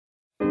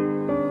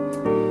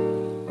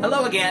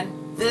Hello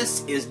again.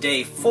 This is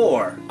day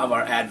 4 of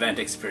our Advent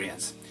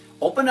experience.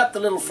 Open up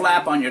the little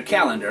flap on your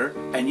calendar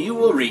and you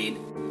will read,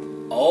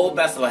 O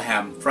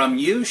Bethlehem, from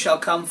you shall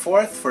come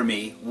forth for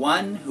me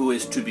one who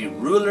is to be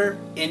ruler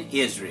in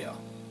Israel.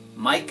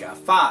 Micah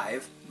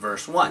 5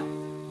 verse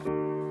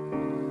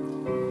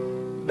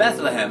 1.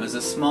 Bethlehem is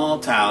a small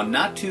town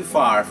not too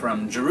far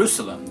from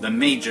Jerusalem, the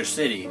major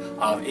city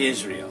of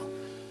Israel.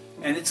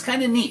 And it's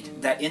kind of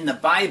neat that in the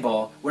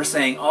Bible we're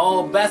saying,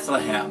 oh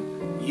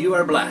Bethlehem, you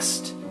are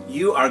blessed.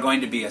 You are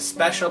going to be a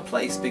special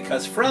place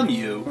because from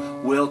you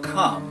will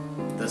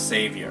come the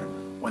Savior.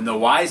 When the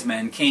wise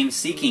men came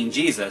seeking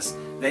Jesus,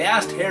 they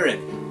asked Herod,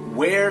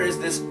 where is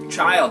this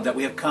child that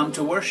we have come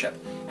to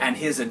worship? And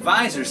his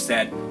advisors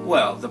said,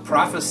 well, the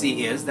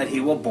prophecy is that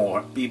he will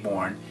be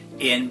born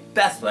in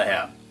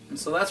Bethlehem. And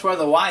so that's where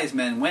the wise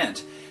men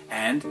went,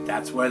 and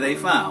that's where they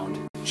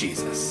found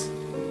Jesus.